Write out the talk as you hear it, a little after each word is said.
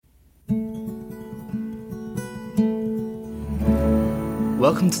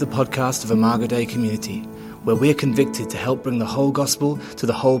Welcome to the podcast of Imago Dei Community, where we are convicted to help bring the whole gospel to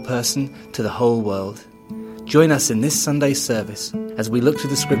the whole person, to the whole world. Join us in this Sunday service as we look to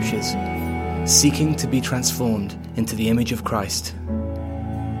the scriptures, seeking to be transformed into the image of Christ.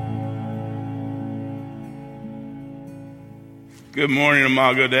 Good morning,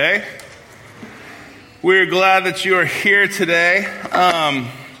 Imago Dei. We're glad that you are here today.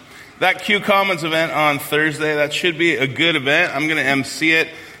 That Q Commons event on Thursday, that should be a good event. I'm going to MC it.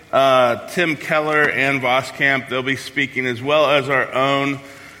 Tim Keller and Voskamp, they'll be speaking, as well as our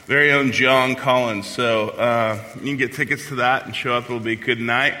very own John Collins. So you can get tickets to that and show up. It'll be a good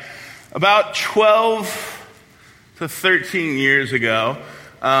night. About 12 to 13 years ago,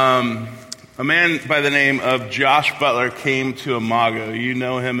 a man by the name of Josh Butler came to Imago. You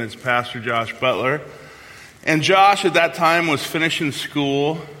know him as Pastor Josh Butler. And Josh at that time was finishing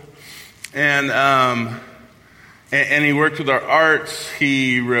school, and he worked with our arts.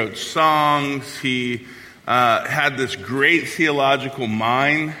 He wrote songs. He had this great theological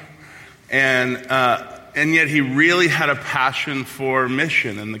mind, and yet he really had a passion for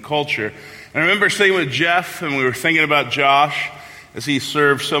mission and the culture. And I remember sitting with Jeff, and we were thinking about Josh as he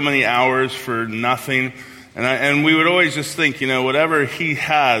served so many hours for nothing. And we would always just think, whatever he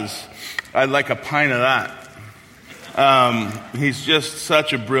has, I'd like a pint of that. He's just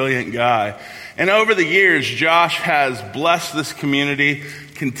such a brilliant guy. And over the years, Josh has blessed this community,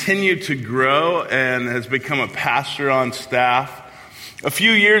 continued to grow, and has become a pastor on staff. A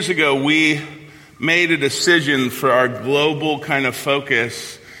few years ago, we made a decision for our global kind of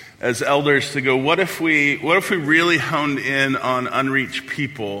focus as elders to go, what if we really honed in on unreached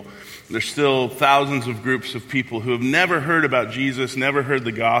people? There's still thousands of groups of people who have never heard about Jesus, never heard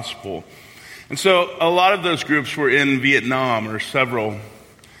the gospel. And so a lot of those groups were in Vietnam, or several.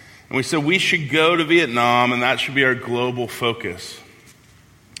 And we said we should go to Vietnam, and that should be our global focus.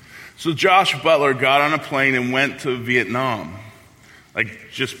 So Josh Butler got on a plane and went to Vietnam,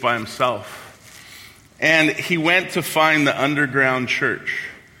 just by himself. And he went to find the underground church.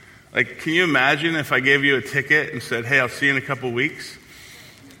 Can you imagine if I gave you a ticket and said, hey, I'll see you in a couple weeks?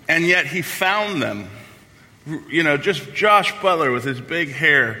 And yet he found them. Just Josh Butler with his big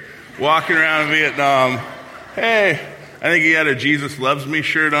hair, walking around Vietnam. Hey, I think he had a Jesus Loves Me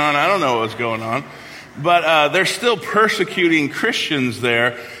shirt on. I don't know what was going on. But they're still persecuting Christians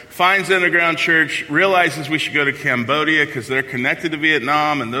there. Finds the underground church, realizes we should go to Cambodia because they're connected to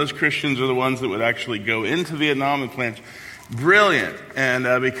Vietnam, and those Christians are the ones that would actually go into Vietnam and plant. Brilliant. And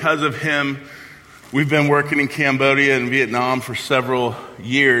because of him, we've been working in Cambodia and Vietnam for several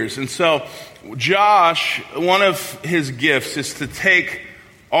years. And so Josh, one of his gifts is to take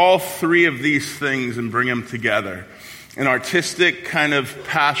all three of these things and bring them together. An artistic kind of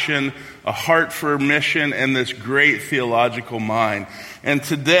passion, a heart for mission, and this great theological mind. And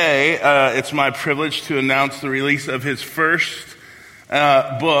today, it's my privilege to announce the release of his first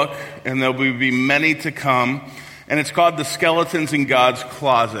book, and there will be many to come. And it's called The Skeletons in God's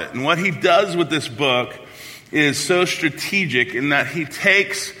Closet. And what he does with this book is so strategic in that he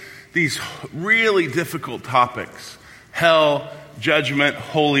takes these really difficult topics: hell, judgment,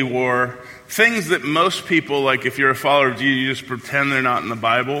 holy war, things that most people, if you're a follower of Jesus, you just pretend they're not in the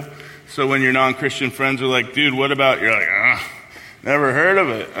Bible. So when your non-Christian friends are like, dude, what about? You're like, never heard of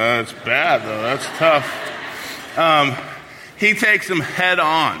it. It's bad, though. That's tough. He takes them head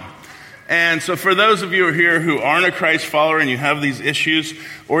on. And so for those of you here who aren't a Christ follower and you have these issues,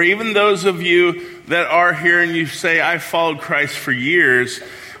 or even those of you that are here and you say, I followed Christ for years,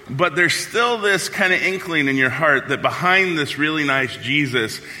 but there's still this kind of inkling in your heart that behind this really nice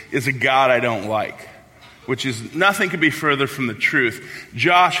Jesus is a God I don't like, which is nothing could be further from the truth.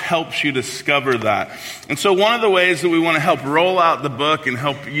 Josh helps you discover that. And so one of the ways that we want to help roll out the book and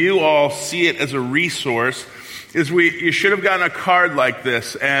help you all see it as a resource is you should have gotten a card like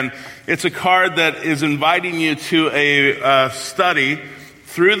this. And it's a card that is inviting you to a study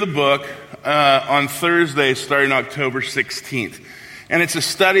through the book on Thursday starting October 16th. And it's a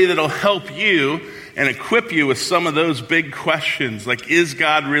study that'll help you and equip you with some of those big questions, like, is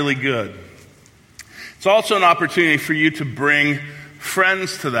God really good? It's also an opportunity for you to bring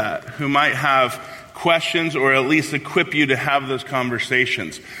friends to that who might have questions, or at least equip you to have those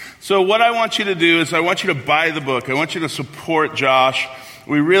conversations. So what I want you to do is I want you to buy the book. I want you to support Josh.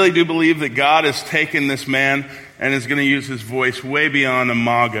 We really do believe that God has taken this man and is going to use his voice way beyond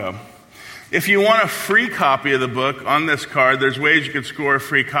Imago. If you want a free copy of the book on this card, there's ways you could score a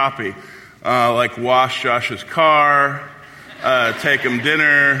free copy. Like wash Josh's car, take him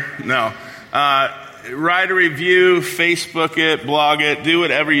dinner. No. Write a review, Facebook it, blog it, do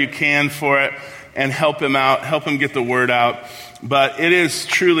whatever you can for it. and help him out, help him get the word out. But it is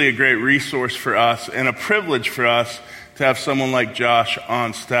truly a great resource for us and a privilege for us to have someone like Josh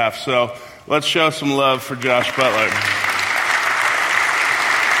on staff. So let's show some love for Josh Butler.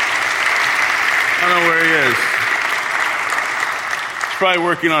 I don't know where he is. He's probably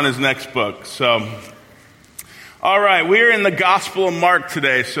working on his next book. So, all right, we're in the Gospel of Mark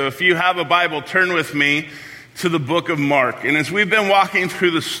today. So if you have a Bible, turn with me to the book of Mark. And as we've been walking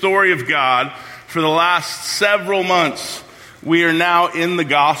through the story of God for the last several months, we are now in the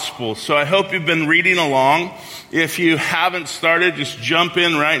Gospel. So I hope you've been reading along. If you haven't started, just jump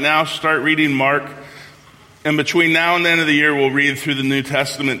in right now, start reading Mark. And between now and the end of the year, we'll read through the New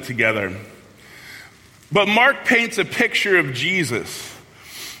Testament together. But Mark paints a picture of Jesus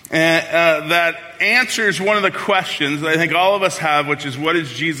that answers one of the questions that I think all of us have, which is, what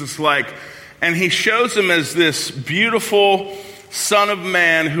is Jesus like? And he shows him as this beautiful Son of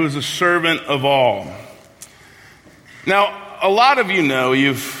Man who is a servant of all. Now, a lot of you know,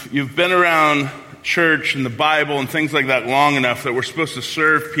 you've been around church and the Bible and things like that long enough that we're supposed to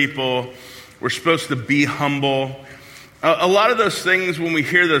serve people, we're supposed to be humble. A lot of those things, when we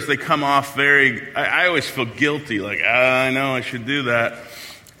hear those, they come off I always feel guilty, like, I know I should do that.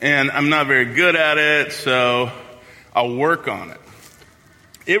 And I'm not very good at it, so I'll work on it.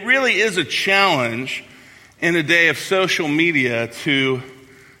 It really is a challenge in a day of social media to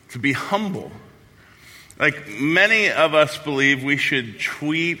be humble. Like, many of us believe we should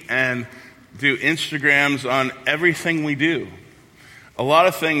tweet and do Instagrams on everything we do. A lot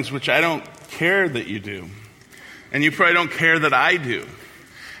of things which I don't care that you do. And you probably don't care that I do.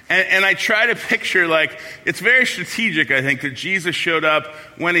 And I try to picture, like, it's very strategic, I think, that Jesus showed up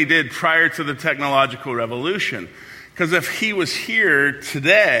when he did prior to the technological revolution. Because if he was here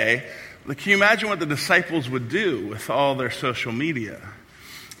today, like, can you imagine what the disciples would do with all their social media?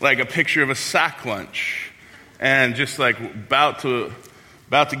 Like a picture of a sack lunch and just like about to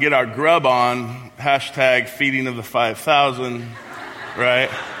get our grub on, hashtag feeding of the 5,000, right?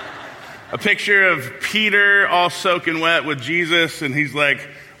 A picture of Peter all soaking wet with Jesus, and he's like,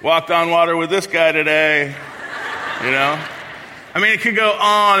 walked on water with this guy today, you know? I mean, it could go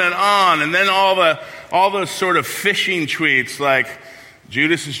on, and then all those sort of fishing tweets like,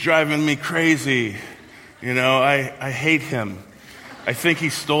 Judas is driving me crazy, you know, I hate him. I think he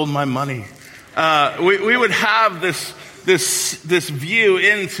stole my money. We would have this view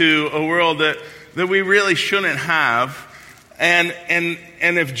into a world that we really shouldn't have. And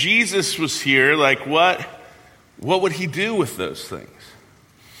if Jesus was here, like, what would he do with those things?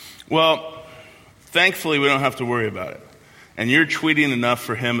 Well, thankfully we don't have to worry about it. And you're tweeting enough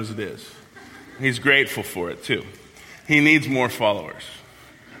for him as it is. He's grateful for it too. He needs more followers.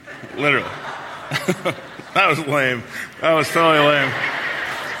 Literally. That was lame. That was totally lame.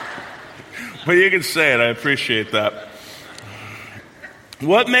 But you can say it. I appreciate that.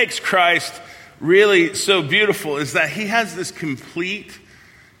 What makes Christ really so beautiful is that he has this complete,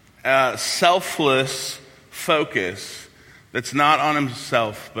 selfless focus that's not on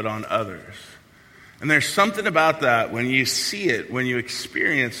himself, but on others. And there's something about that when you see it, when you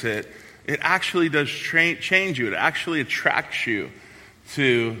experience it, it actually does change you. It actually attracts you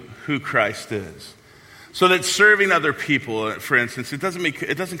to who Christ is. So that serving other people, for instance, it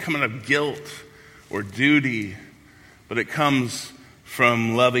doesn't come out of guilt or duty, but it comes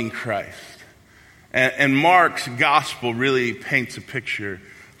from loving Christ. And Mark's gospel really paints a picture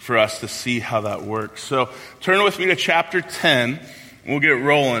for us to see how that works. So turn with me to chapter 10, and we'll get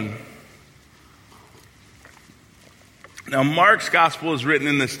rolling. Now, Mark's gospel is written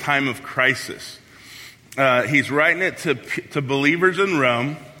in this time of crisis. He's writing it to believers in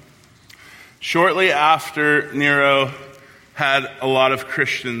Rome shortly after Nero had a lot of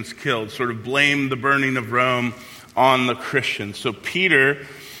Christians killed, sort of blamed the burning of Rome on the Christians. So Peter,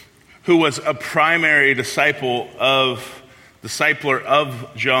 who was a primary discipler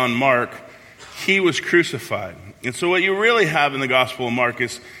of John Mark, he was crucified. And so what you really have in the Gospel of Mark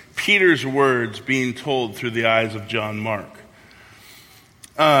is Peter's words being told through the eyes of John Mark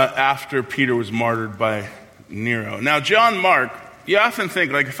after Peter was martyred by Nero. Now, John Mark, you often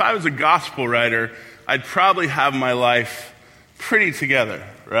think, like, if I was a gospel writer, I'd probably have my life pretty together,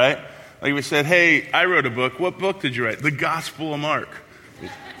 right? Like we said, hey, I wrote a book. What book did you write? The Gospel of Mark.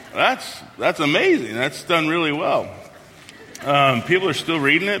 That's amazing. That's done really well. People are still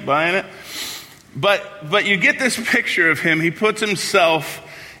reading it, buying it. But you get this picture of him. He puts himself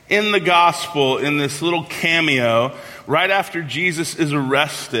in the gospel in this little cameo right after Jesus is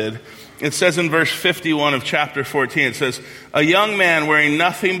arrested. It says in verse 51 of chapter 14, it says, a young man wearing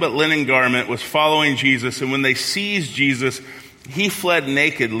nothing but linen garment was following Jesus, and when they seized Jesus, he fled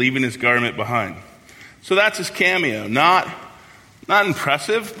naked, leaving his garment behind. So that's his cameo. Not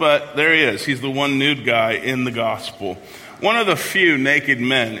impressive, but there he is. He's the one nude guy in the gospel. One of the few naked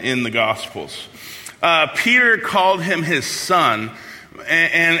men in the Gospels. Peter called him his son.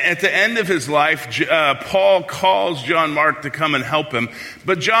 And at the end of his life, Paul calls John Mark to come and help him.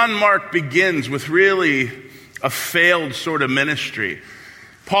 But John Mark begins with really a failed sort of ministry.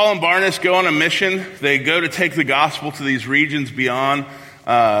 Paul and Barnabas go on a mission. They go to take the gospel to these regions beyond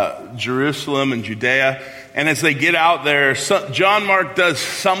Jerusalem and Judea. And as they get out there, John Mark does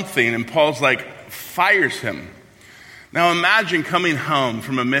something, and Paul's fires him. Now imagine coming home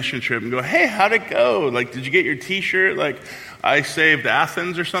from a mission trip and go, hey, how'd it go? Did you get your t-shirt? I saved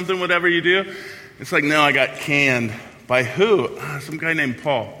Athens or something, whatever you do. It's no, I got canned. By who? Some guy named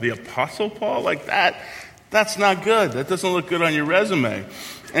Paul. The Apostle Paul? That's not good. That doesn't look good on your resume.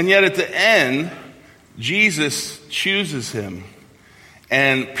 And yet at the end, Jesus chooses him.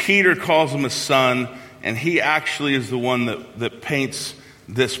 And Peter calls him a son, and he actually is the one that paints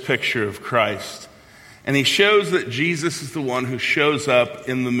this picture of Christ. And he shows that Jesus is the one who shows up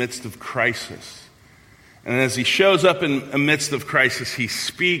in the midst of crisis. And as he shows up in the midst of crisis, he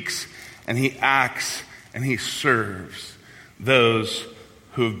speaks and he acts and he serves those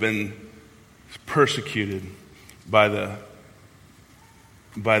who have been persecuted by the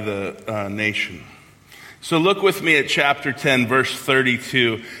nation. So look with me at chapter 10, verse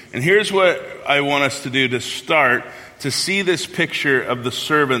 32. And here's what I want us to do to start to see this picture of the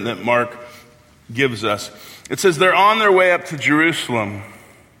servant that Mark gives us. It says, they're on their way up to Jerusalem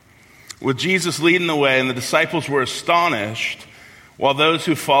with Jesus leading the way, and the disciples were astonished, while those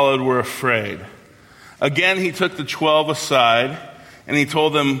who followed were afraid. Again, he took the 12 aside, and he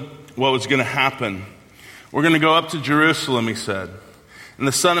told them what was going to happen. We're going to go up to Jerusalem, he said, and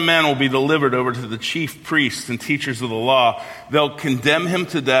the Son of Man will be delivered over to the chief priests and teachers of the law. They'll condemn him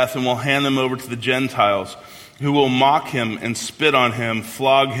to death and will hand him over to the Gentiles, who will mock him and spit on him,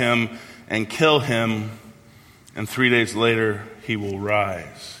 flog him, and kill him, and 3 days later he will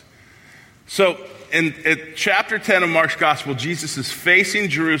rise. So in chapter 10 of Mark's Gospel, Jesus is facing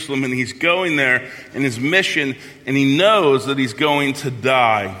Jerusalem, and he's going there in his mission, and he knows that he's going to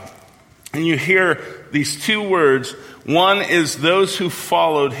die. And you hear these two words. One is those who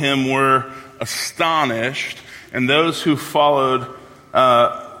followed him were astonished, and those who followed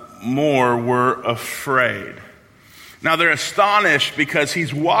more were afraid. Now they're astonished because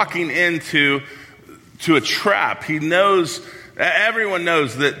he's walking into a trap. Everyone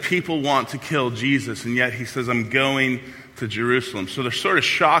knows that people want to kill Jesus, and yet he says, I'm going to Jerusalem. So they're sort of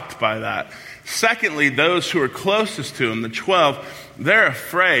shocked by that. Secondly, those who are closest to him, the 12, they're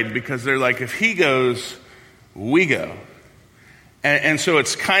afraid because they're if he goes, we go. And so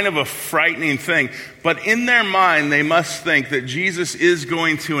it's kind of a frightening thing. But in their mind, they must think that Jesus is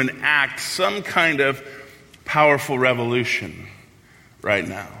going to enact some kind of powerful revolution right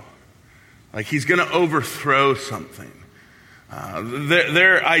now. He's going to overthrow something.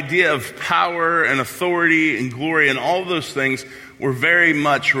 Their idea of power and authority and glory and all those things were very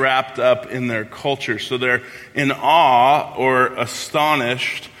much wrapped up in their culture. So they're in awe or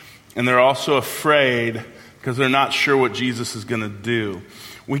astonished, and they're also afraid because they're not sure what Jesus is going to do.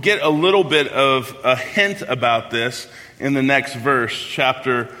 We get a little bit of a hint about this in the next verse,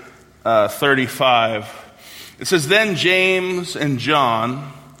 chapter 35. It says, then James and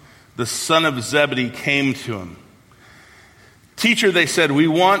John, the son of Zebedee, came to him. Teacher, they said, we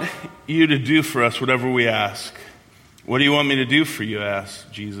want you to do for us whatever we ask. What do you want me to do for you?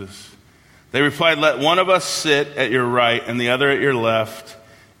 Asked Jesus. They replied, let one of us sit at your right and the other at your left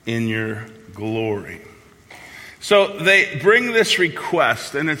in your glory. So they bring this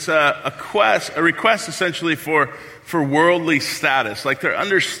request, and it's a request essentially for worldly status. Their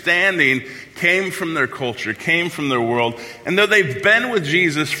understanding came from their culture, came from their world. And though they've been with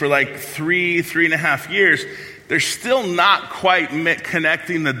Jesus for 3.5 years, they're still not quite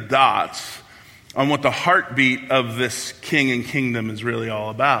connecting the dots on what the heartbeat of this king and kingdom is really all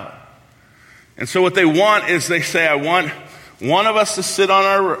about. And so what they want is, they say, I want one of us to sit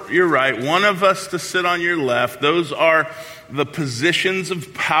on your right, one of us to sit on your left. Those are the positions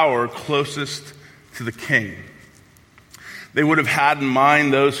of power closest to the king. They would have had in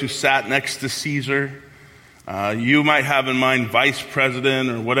mind those who sat next to Caesar. You might have in mind vice president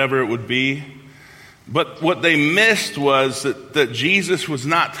or whatever it would be. But what they missed was that Jesus was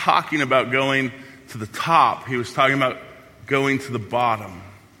not talking about going to the top. He was talking about going to the bottom.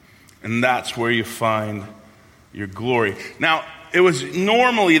 And that's where you find your glory. Now, it was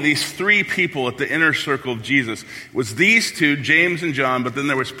normally these three people at the inner circle of Jesus. It was these two, James and John, but then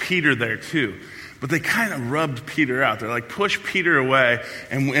there was Peter there too. But they kind of rubbed Peter out. They're like, push Peter away,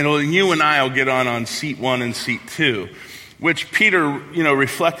 and you and I will get on seat 1 and seat 2. Which Peter,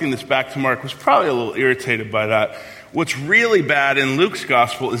 reflecting this back to Mark, was probably a little irritated by that. What's really bad in Luke's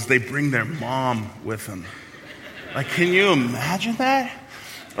gospel is they bring their mom with them. Like, can you imagine that?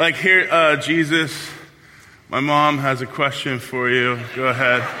 Like, here, Jesus, my mom has a question for you. Go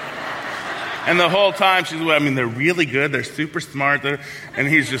ahead. And the whole time she's, they're really good. They're super smart. And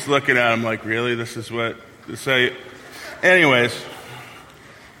he's just looking at him like, really? This is what to say? Anyways,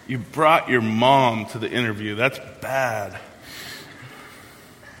 you brought your mom to the interview. That's bad.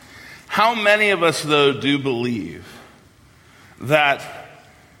 How many of us, though, do believe that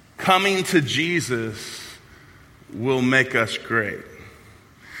coming to Jesus will make us great?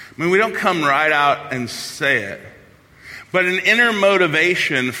 We don't come right out and say it. But an inner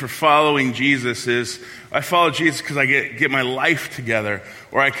motivation for following Jesus is, I follow Jesus because I get my life together,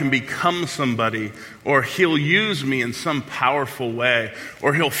 or I can become somebody, or he'll use me in some powerful way,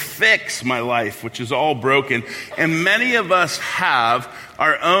 or he'll fix my life, which is all broken. And many of us have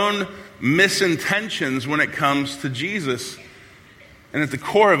our own misintentions when it comes to Jesus. And at the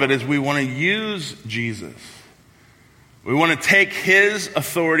core of it is we want to use Jesus. We want to take his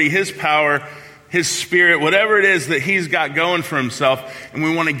authority, his power, his spirit, whatever it is that he's got going for himself, and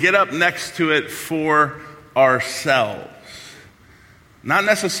we want to get up next to it for ourselves. Not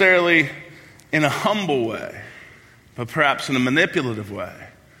necessarily in a humble way, but perhaps in a manipulative way,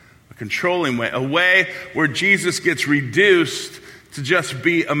 a controlling way, a way where Jesus gets reduced to just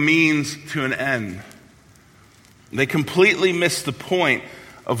be a means to an end. They completely miss the point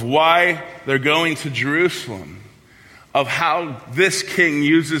of why they're going to Jerusalem, of how this king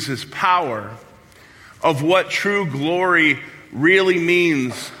uses his power, of what true glory really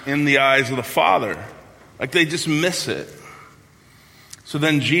means in the eyes of the Father. Like, they just miss it. So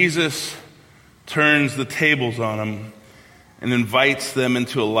then Jesus turns the tables on them and invites them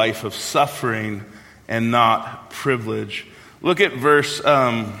into a life of suffering and not privilege. Look at verse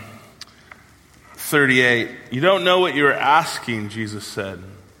 38. You don't know what you're asking, Jesus said.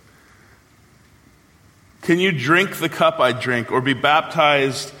 Can you drink the cup I drink, or be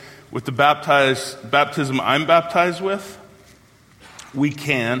baptized with the baptism I'm baptized with? We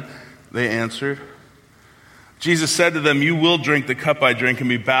can, they answered. Jesus said to them, you will drink the cup I drink and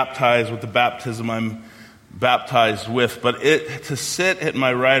be baptized with the baptism I'm baptized with, but to sit at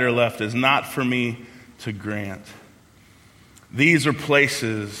my right or left is not for me to grant. These are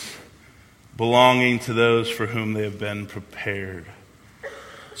places belonging to those for whom they have been prepared.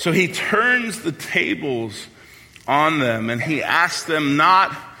 So he turns the tables on them, and he asks them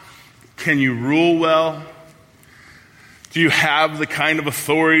not, can you rule well? Do you have the kind of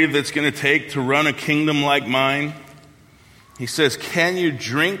authority that's going to take to run a kingdom like mine? He says, can you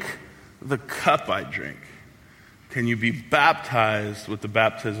drink the cup I drink? Can you be baptized with the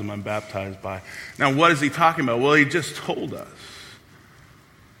baptism I'm baptized by? Now, what is he talking about? Well, he just told us.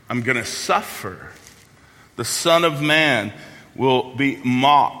 I'm going to suffer. The Son of Man will be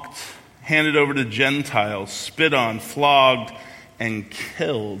mocked, handed over to Gentiles, spit on, flogged, and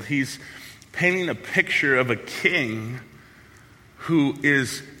killed. He's painting a picture of a king who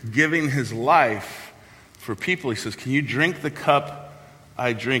is giving his life for people. He says, can you drink the cup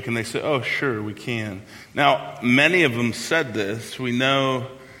I drink? And they say, oh, sure, we can. Now, many of them said this. We know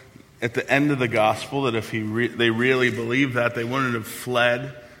at the end of the gospel that if they really believed that, they wouldn't have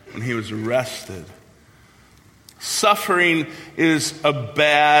fled when he was arrested. Suffering is a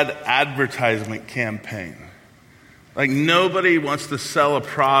bad advertisement campaign. Like, nobody wants to sell a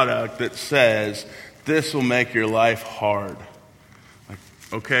product that says, this will make your life hard. Like,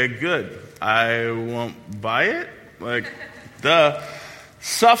 okay, good. I won't buy it? Like, duh.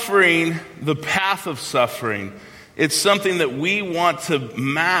 Suffering, the path of suffering, it's something that we want to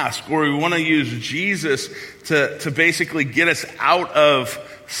mask, or we want to use Jesus to basically get us out of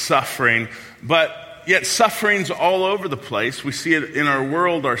suffering. But yet suffering's all over the place. We see it in our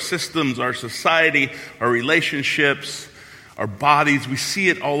world, our systems, our society, our relationships, our bodies. We see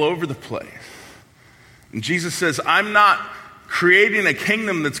it all over the place. And Jesus says, I'm not creating a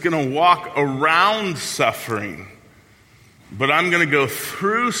kingdom that's going to walk around suffering, but I'm going to go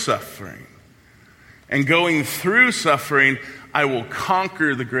through suffering. And going through suffering, I will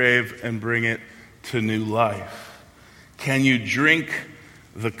conquer the grave and bring it to new life. Can you drink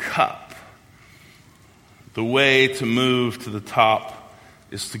the cup? The way to move to the top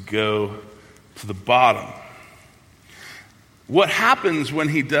is to go to the bottom. What happens when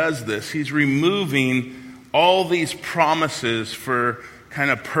he does this? He's removing all these promises for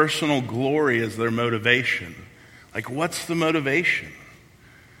kind of personal glory as their motivation. Like, what's the motivation?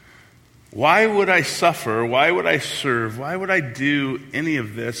 Why would I suffer? Why would I serve? Why would I do any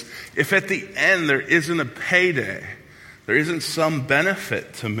of this if at the end there isn't a payday? There isn't some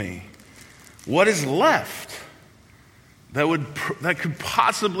benefit to me? What is left that could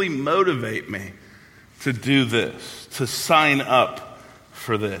possibly motivate me to do this, to sign up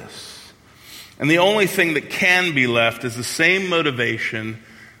for this? And the only thing that can be left is the same motivation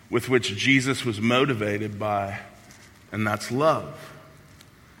with which Jesus was motivated by, and that's love.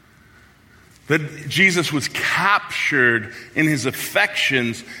 That Jesus was captured in his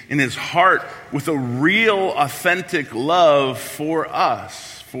affections, in his heart, with a real, authentic love for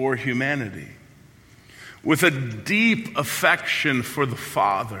us, for humanity. With a deep affection for the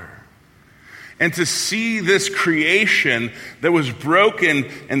Father. And to see this creation that was broken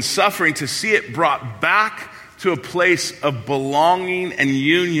and suffering, to see it brought back to a place of belonging and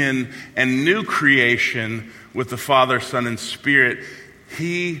union and new creation with the Father, Son, and Spirit,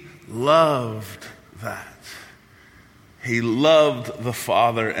 he loved that. He loved the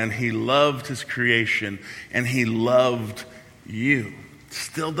Father, and he loved his creation, and he loved you.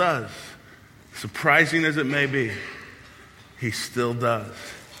 Still does. Surprising as it may be, he still does.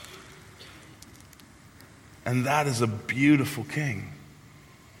 And that is a beautiful king.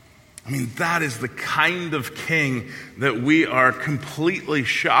 I mean, that is the kind of king that we are completely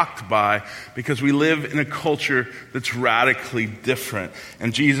shocked by because we live in a culture that's radically different.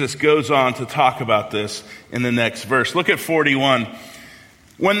 And Jesus goes on to talk about this in the next verse. Look at 41.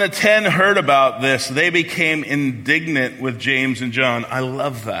 When the 10 heard about this, they became indignant with James and John. I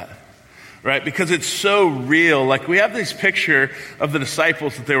love that. Right? Because it's so real. Like, we have this picture of the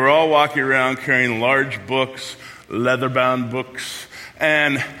disciples that they were all walking around carrying large books, leather-bound books,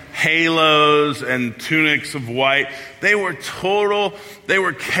 and halos and tunics of white. They were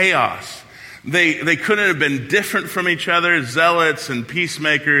chaos. They couldn't have been different from each other, zealots and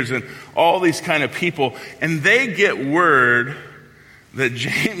peacemakers and all these kind of people. And they get word that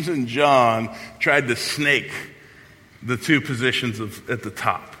James and John tried to snake the two positions at the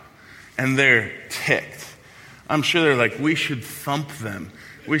top. And they're ticked. I'm sure they're like, we should thump them.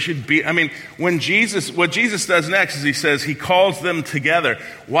 We should be, what Jesus does next is he says he calls them together.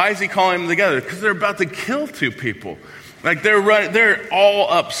 Why is he calling them together? Because they're about to kill two people. Like, they're all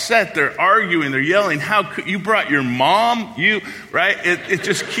upset. They're arguing. They're yelling. How could you brought your mom? Right? It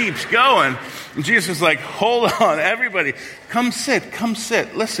just keeps going. And Jesus is like, hold on, everybody. Come sit.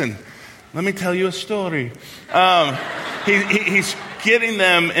 Listen, let me tell you a story. He's getting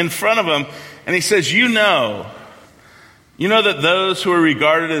them in front of him, and he says, you know that those who are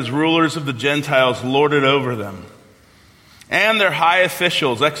regarded as rulers of the Gentiles lord it over them, and their high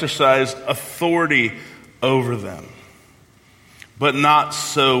officials exercise authority over them. But not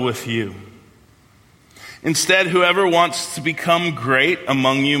so with you. Instead, whoever wants to become great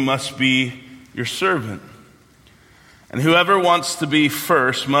among you must be your servant. And whoever wants to be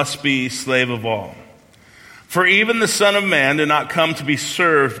first must be slave of all. For even the Son of Man did not come to be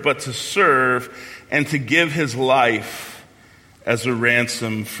served, but to serve and to give his life as a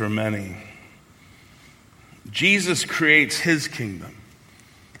ransom for many. Jesus creates his kingdom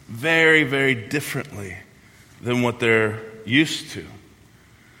very, very differently than what they're used to.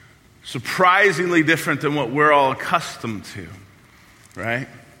 Surprisingly different than what we're all accustomed to, right?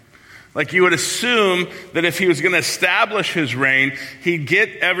 Like, you would assume that if he was going to establish his reign, he'd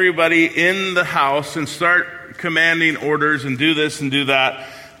get everybody in the house and start commanding orders and do this and do that.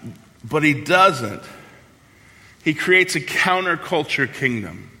 But he doesn't. He creates a counterculture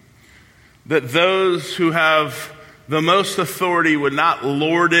kingdom. That those who have the most authority would not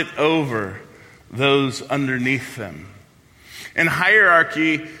lord it over those underneath them. And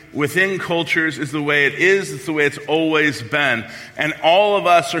hierarchy within cultures is the way it is. It's the way it's always been. And all of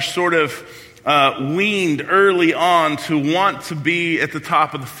us are sort of weaned early on to want to be at the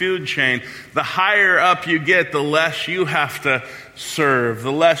top of the food chain. The higher up you get, the less you have to serve,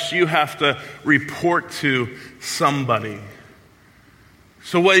 the less you have to report to somebody.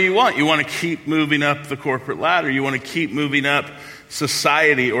 So what do you want? You want to keep moving up the corporate ladder. You want to keep moving up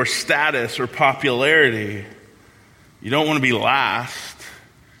society or status or popularity. You don't want to be last.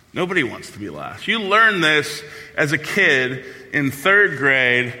 Nobody wants to be last. You learn this as a kid in 3rd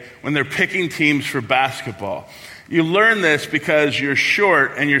grade when they're picking teams for basketball. You learn this because you're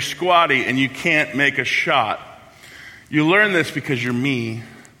short and you're squatty and you can't make a shot. You learn this because you're me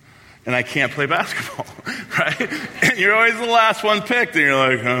and I can't play basketball, right? And you're always the last one picked, and you're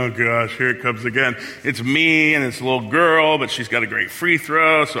like, oh gosh, here it comes again. It's me, and it's a little girl, but she's got a great free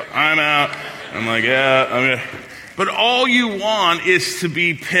throw, so I'm out. I'm like, yeah, But all you want is to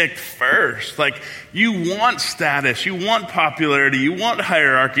be picked first. Like, you want status, you want popularity, you want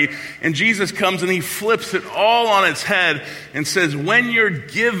hierarchy. And Jesus comes and he flips it all on its head and says, when you're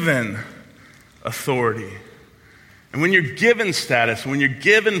given authority, and when you're given status, when you're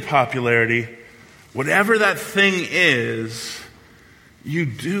given popularity, whatever that thing is, you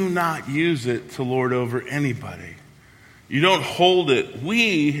do not use it to lord over anybody. You don't hold it.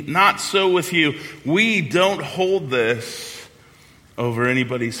 We, not so with you, we don't hold this over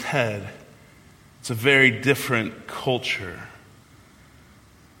anybody's head. It's a very different culture.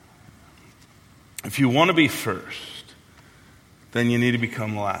 If you want to be first, then you need to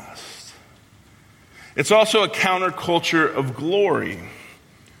become last. It's also a counterculture of glory,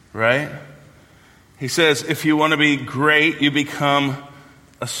 right? He says, if you want to be great, you become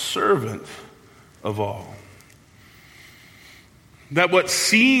a servant of all. That what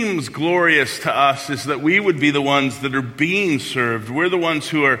seems glorious to us is that we would be the ones that are being served. We're the ones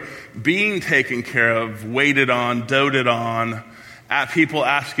who are being taken care of, waited on, doted on, at people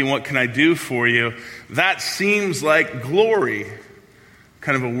asking, what can I do for you? That seems like glory,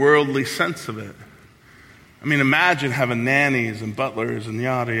 kind of a worldly sense of it. I mean, imagine having nannies and butlers and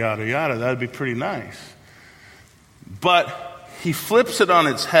yada, yada, yada. That'd be pretty nice. But he flips it on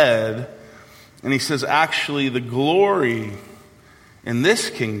its head and he says, actually, the glory in this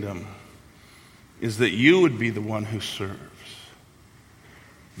kingdom is that you would be the one who serves.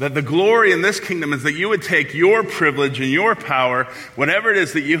 That the glory in this kingdom is that you would take your privilege and your power, whatever it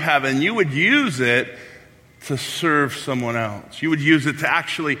is that you have, and you would use it to serve someone else. You would use it to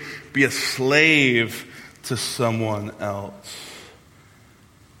actually be a slave to someone else.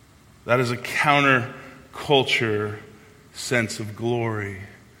 That is a counterculture sense of glory.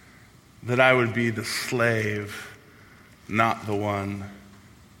 That I would be the slave, not the one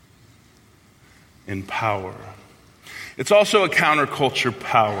in power. It's also a counterculture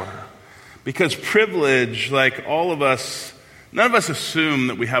power. Because privilege, like all of us, none of us assume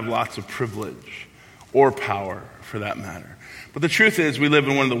that we have lots of privilege or power for that matter. But the truth is, we live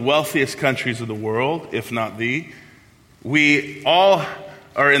in one of the wealthiest countries of the world, if not the. We all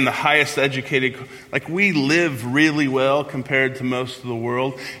are in the highest educated, like we live really well compared to most of the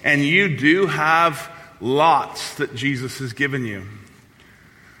world. And you do have lots that Jesus has given you.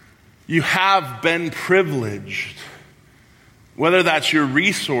 You have been privileged. Whether that's your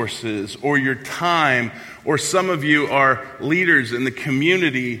resources or your time, or some of you are leaders in the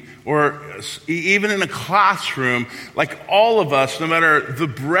community, or even in a classroom, like all of us, no matter the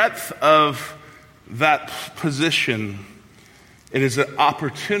breadth of that position, it is an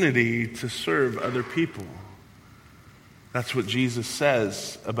opportunity to serve other people. That's what Jesus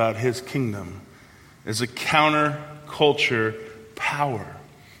says about his kingdom. Is a counterculture power.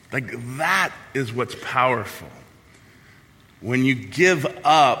 Like that is what's powerful. When you give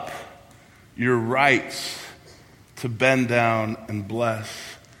up your rights to bend down and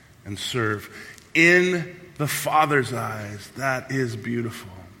bless and serve. In the Father's eyes, that is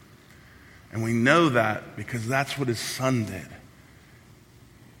beautiful. And we know that because that's what his Son did.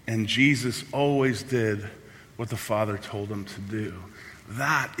 And Jesus always did what the Father told him to do.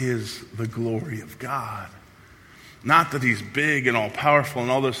 That is the glory of God. Not that he's big and all powerful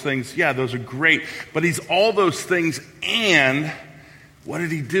and all those things. Yeah, those are great. But he's all those things. And what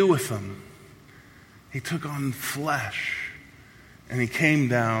did he do with them? He took on flesh. And he came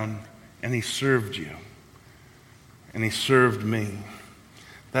down and he served you. And he served me.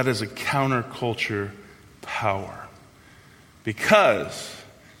 That is a counterculture power. Because,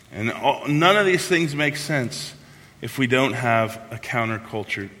 none of these things make sense if we don't have a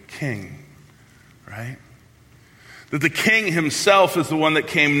counterculture king, right? That the king himself is the one that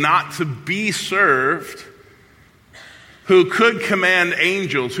came not to be served, who could command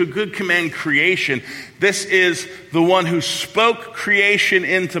angels, who could command creation. This is the one who spoke creation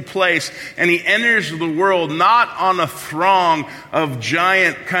into place, and he enters the world not on a throng of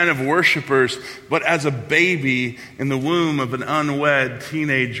giant kind of worshipers, but as a baby in the womb of an unwed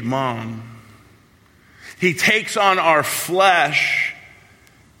teenage mom. He takes on our flesh,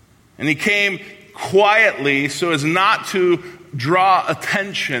 and he came quietly so as not to draw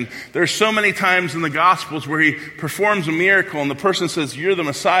attention. There's so many times in the Gospels where he performs a miracle and the person says, "You're the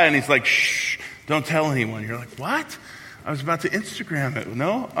Messiah," and he's like, "Shh, don't tell anyone." You're like, "What? I was about to Instagram it."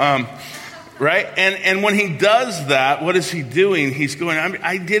 No? Right? And when he does that, what is he doing? He's going,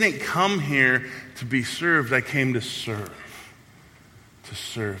 I didn't come here to be served. I came to serve. To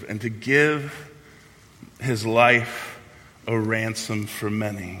serve and to give his life a ransom for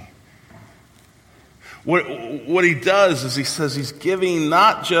many. What he does is he says he's giving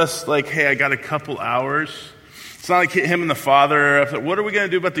not just like, hey, I got a couple hours. It's not like him and the father are upset. What are we going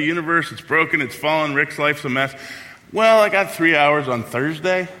to do about the universe? It's broken, it's fallen, Rick's life's a mess. Well, I got 3 hours on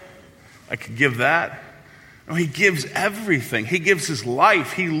Thursday. I could give that. No, he gives everything. He gives his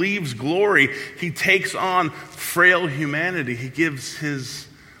life. He leaves glory. He takes on frail humanity. He gives his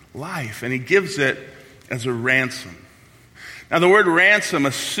life, and he gives it as a ransom. Now, the word ransom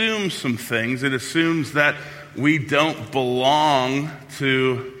assumes some things. It assumes that we don't belong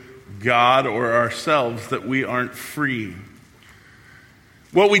to God or ourselves, that we aren't free.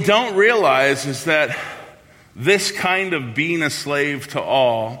 What we don't realize is that this kind of being a slave to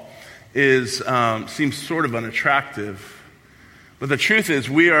all seems sort of unattractive. But the truth is,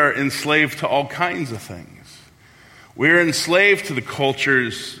 we are enslaved to all kinds of things. We're enslaved to the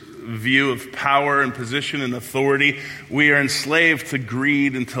culture's view of power and position and authority. We are enslaved to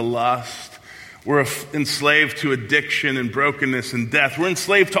greed and to lust. We're enslaved to addiction and brokenness and death. We're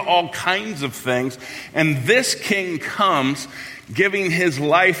enslaved to all kinds of things. And this king comes giving his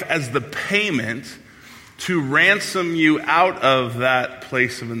life as the payment to ransom you out of that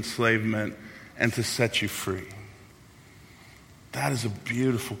place of enslavement and to set you free. That is a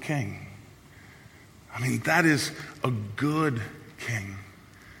beautiful king. I mean, that is a good king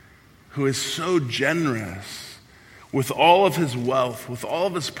who is so generous with all of his wealth, with all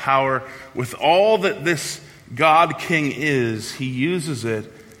of his power, with all that this God king is. He uses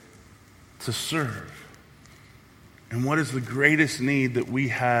it to serve. And what is the greatest need that we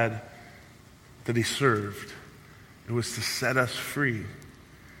had that he served? It was to set us free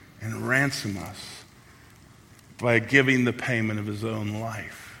and ransom us by giving the payment of his own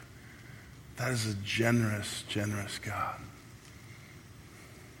life. That is a generous, generous God.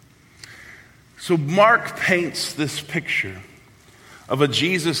 So Mark paints this picture of a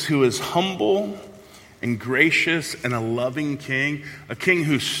Jesus who is humble and gracious and a loving king, a king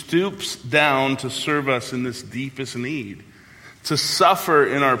who stoops down to serve us in this deepest need, to suffer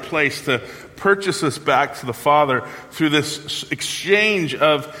in our place, to purchase us back to the Father through this exchange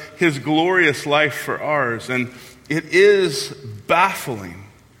of his glorious life for ours. And it is baffling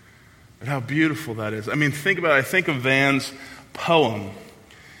at how beautiful that is. I mean, think about it. I think of Van's poem.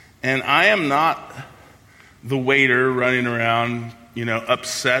 And I am not the waiter running around,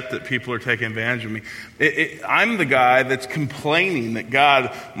 upset that people are taking advantage of me. I'm the guy that's complaining that,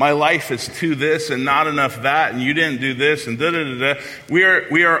 God, my life is too this and not enough that, and you didn't do this, and da-da-da-da.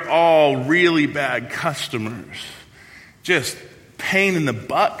 We are all really bad customers. Just pain in the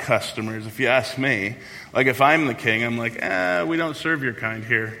butt customers, if you ask me. Like, if I'm the king, I'm like, we don't serve your kind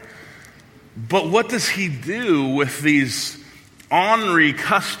here. But what does he do with these ornery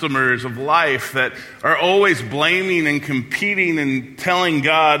customers of life that are always blaming and competing and telling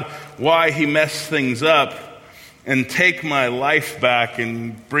God why he messed things up, and take my life back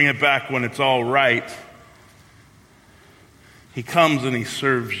and bring it back when it's all right? He comes and he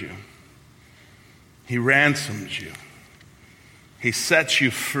serves you. He ransoms you. He sets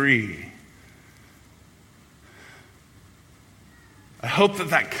you free. I hope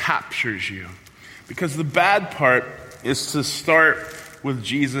that captures you, because the bad part is to start with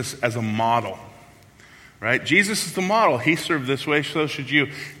Jesus as a model, right? Jesus is the model. He served this way, so should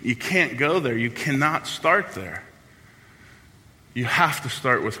you. You can't go there. You cannot start there. You have to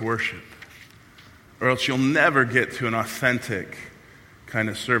start with worship, or else you'll never get to an authentic kind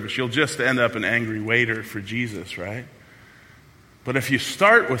of service. You'll just end up an angry waiter for Jesus, right? But if you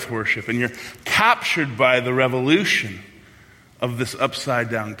start with worship and you're captured by the revolution of this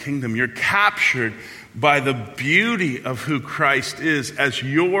upside-down kingdom, you're captured by the beauty of who Christ is as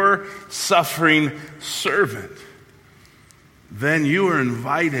your suffering servant, then you are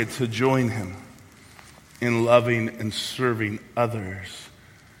invited to join him in loving and serving others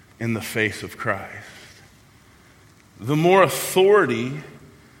in the face of Christ. The more authority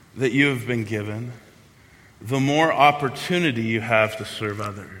that you have been given, the more opportunity you have to serve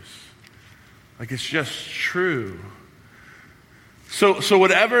others. Like, it's just true. So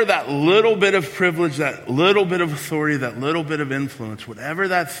whatever that little bit of privilege, that little bit of authority, that little bit of influence, whatever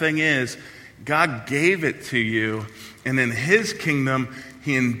that thing is, God gave it to you. And in his kingdom,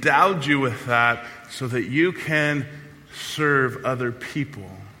 he endowed you with that so that you can serve other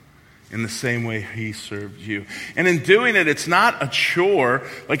people in the same way he served you. And in doing it, it's not a chore.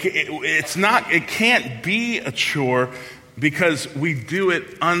 Like, it can't be a chore, because we do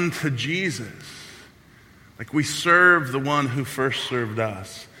it unto Jesus. Like, we serve the one who first served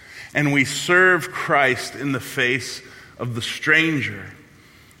us. And we serve Christ in the face of the stranger,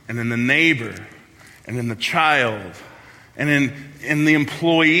 and in the neighbor, and in the child, and in the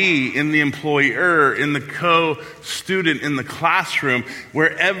employee, in the employer, in the co-student, in the classroom.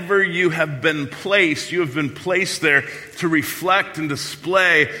 Wherever you have been placed there to reflect and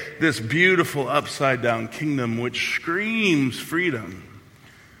display this beautiful upside-down kingdom which screams freedom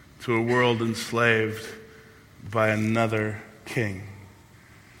to a world enslaved by another king.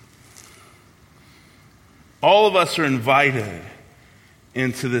 All of us are invited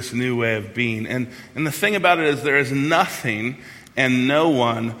into this new way of being. And the thing about it is there is nothing and no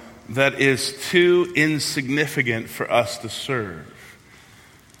one that is too insignificant for us to serve.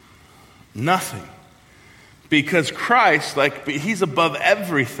 Nothing. Because Christ, he's above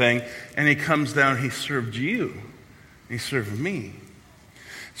everything, and he comes down, he served you. He served me.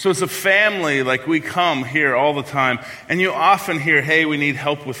 So as a family, we come here all the time, and you often hear, hey, we need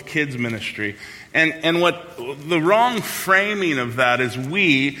help with kids ministry. And what the wrong framing of that is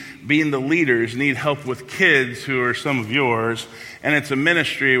we, being the leaders, need help with kids who are some of yours, and it's a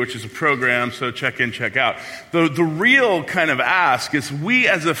ministry, which is a program, so check in, check out. The real kind of ask is we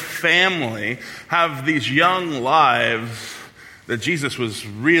as a family have these young lives that Jesus was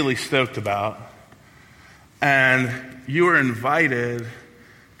really stoked about, and you are invited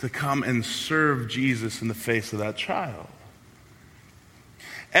to come and serve Jesus in the face of that child.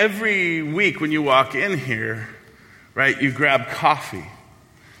 Every week when you walk in here, right, you grab coffee.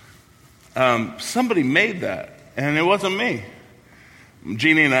 Somebody made that, and it wasn't me.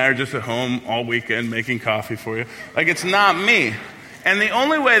 Jeannie and I are just at home all weekend making coffee for you. It's not me. And the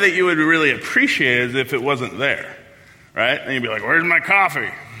only way that you would really appreciate it is if it wasn't there, right? And you'd be like, where's my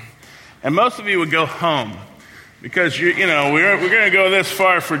coffee? And most of you would go home because, we're going to go this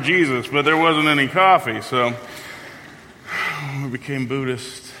far for Jesus, but there wasn't any coffee, so we became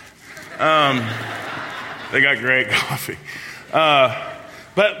Buddhist. They got great coffee.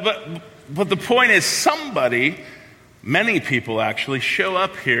 But the point is many people actually show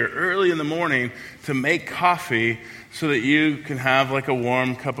up here early in the morning to make coffee so that you can have a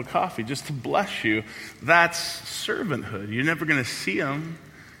warm cup of coffee just to bless you. That's servanthood. You're never going to see them.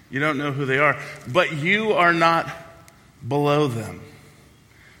 You don't know who they are. But you are not below them,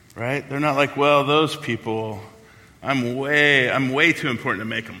 right? They're not those people, I'm way too important to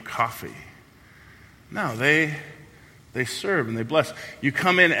make them coffee. No, they serve and they bless. You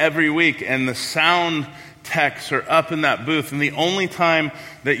come in every week and the sound techs are up in that booth, and the only time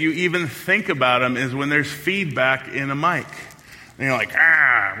that you even think about them is when there's feedback in a mic. And you're like,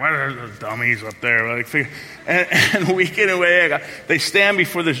 what are those dummies up there? And week in and way, they stand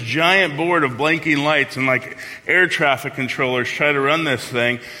before this giant board of blinking lights, and air traffic controllers try to run this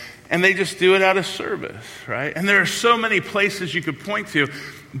thing. And they just do it out of service, right? And there are so many places you could point to.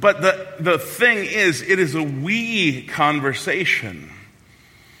 But the thing is, it is a we conversation.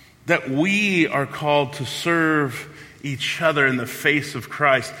 That we are called to serve each other in the face of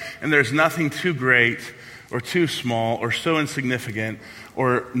Christ. And there's nothing too great or too small or so insignificant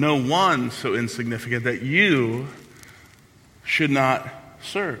or no one so insignificant that you should not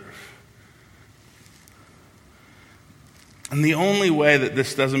serve. And the only way that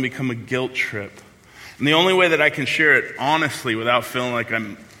this doesn't become a guilt trip, and the only way that I can share it honestly without feeling like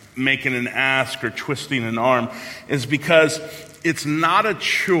I'm making an ask or twisting an arm, is because it's not a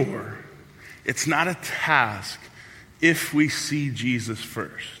chore, it's not a task if we see Jesus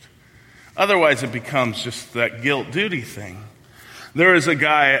first. Otherwise it becomes just that guilt duty thing. There was a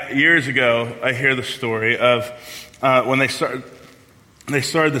guy years ago, I hear the story of when they started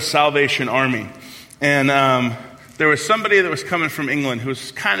the Salvation Army. And there was somebody that was coming from England who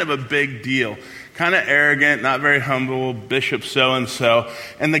was kind of a big deal, kind of arrogant, not very humble, Bishop so-and-so.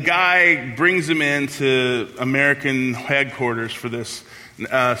 And the guy brings him into American headquarters for this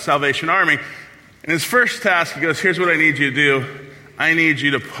Salvation Army. And his first task, he goes, here's what I need you to do. I need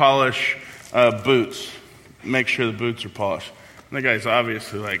you to polish boots. Make sure the boots are polished. And the guy's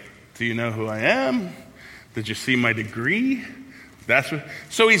obviously like, do you know who I am? Did you see my degree?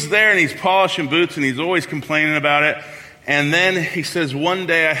 So he's there and he's polishing boots and he's always complaining about it. And then he says, one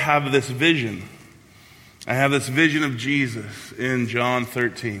day I have this vision. I have this vision of Jesus in John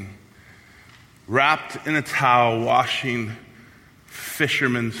 13. Wrapped in a towel, washing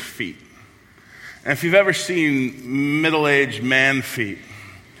fishermen's feet. And if you've ever seen middle-aged man feet,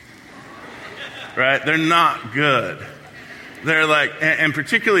 right, they're not good. They're and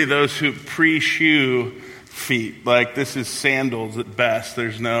particularly those who pre-shoe feet. This is sandals at best.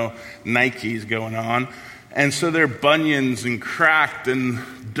 There's no Nikes going on. And so they're bunions and cracked and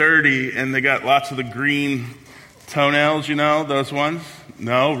dirty, and they got lots of the green toenails, those ones?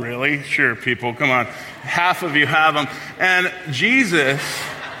 No, really? Sure, people, come on. Half of you have them. And Jesus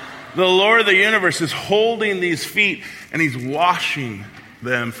The Lord of the universe is holding these feet and he's washing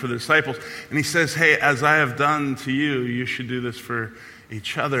them for the disciples. And he says, hey, as I have done to you, you should do this for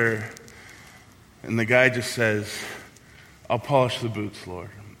each other. And the guy just says, I'll polish the boots, Lord.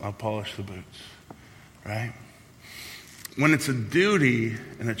 I'll polish the boots. Right? When it's a duty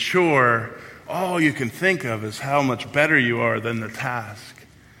and a chore, all you can think of is how much better you are than the task.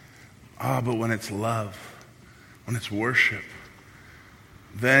 But when it's love, when it's worship,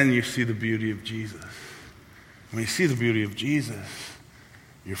 then you see the beauty of Jesus. When you see the beauty of Jesus,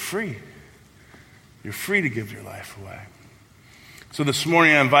 you're free. You're free to give your life away. So this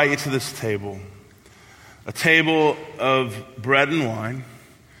morning I invite you to this table. A table of bread and wine,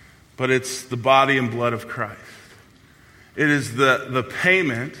 but it's the body and blood of Christ. It is the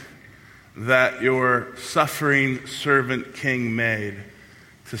payment that your suffering servant king made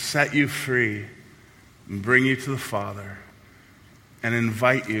to set you free and bring you to the Father and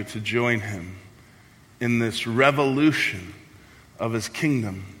invite you to join him in this revolution of his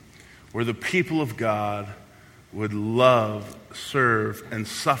kingdom where the people of God would love, serve, and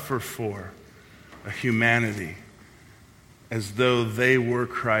suffer for a humanity as though they were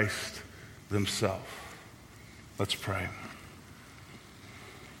Christ themselves. Let's pray.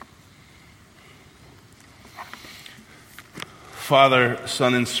 Father,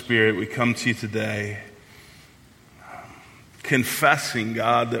 Son, and Spirit, we come to you today confessing,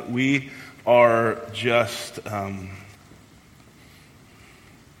 God, that we are just,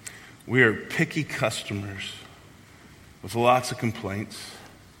 we are picky customers with lots of complaints.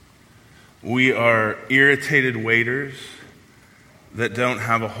 We are irritated waiters that don't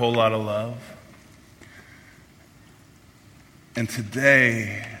have a whole lot of love. And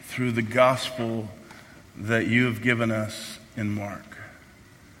today, through the gospel that you have given us in Mark,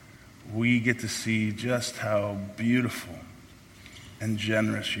 we get to see just how beautiful and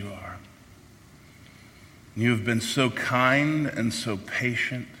generous you are. You have been so kind and so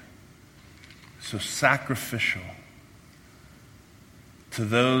patient, so sacrificial to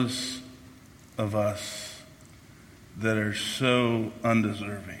those of us that are so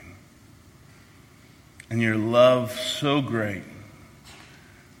undeserving. And your love so great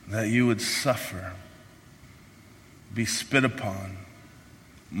that you would suffer, be spit upon,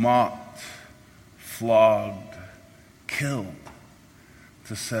 mocked, flogged, killed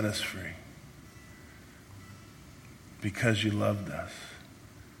to set us free. Because you loved us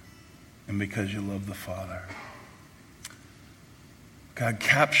and because you love the Father. God,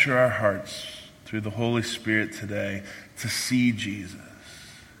 capture our hearts through the Holy Spirit today to see Jesus.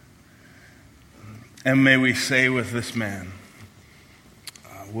 And may we say with this man,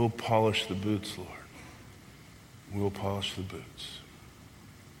 we'll polish the boots, Lord. We'll polish the boots.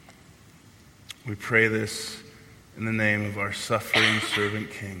 We pray this in the name of our suffering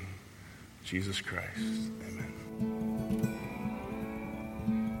servant King, Jesus Christ. Amen.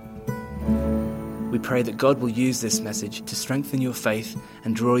 We pray that God will use this message to strengthen your faith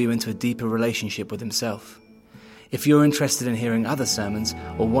and draw you into a deeper relationship with himself. If you're interested in hearing other sermons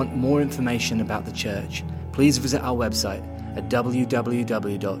or want more information about the church, please visit our website at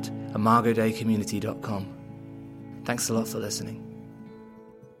www.imagodaycommunity.com. Thanks a lot for listening.